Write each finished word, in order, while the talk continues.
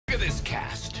this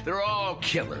cast. They're all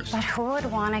killers. But who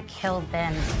would want to kill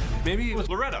Ben? Maybe it was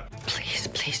Loretta. Please,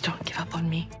 please don't give up on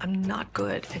me. I'm not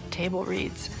good at table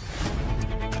reads.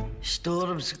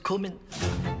 Storm's coming.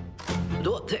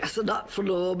 Don't take us that for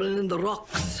lobbling in the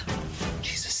rocks.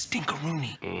 She's a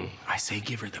stinkeroony. I say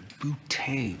give her the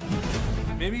bouquet.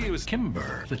 Maybe it was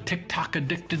Kimber, the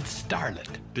TikTok-addicted starlet.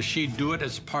 Does she do it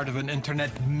as part of an internet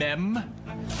meme?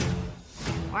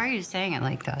 Why are you saying it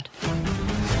like that?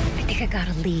 I think I got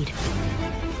a lead.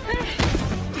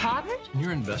 Robert?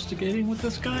 You're investigating with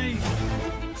this guy?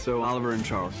 So, Oliver and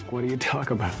Charles, what do you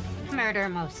talk about? Murder,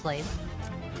 mostly.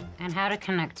 And how to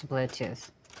connect to Bluetooth.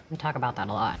 We talk about that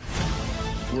a lot.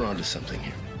 We're onto something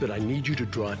here. But I need you to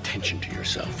draw attention to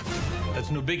yourself.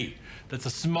 That's no biggie. That's a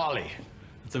smallie.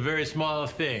 It's a very small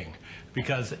thing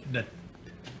because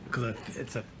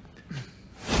it's a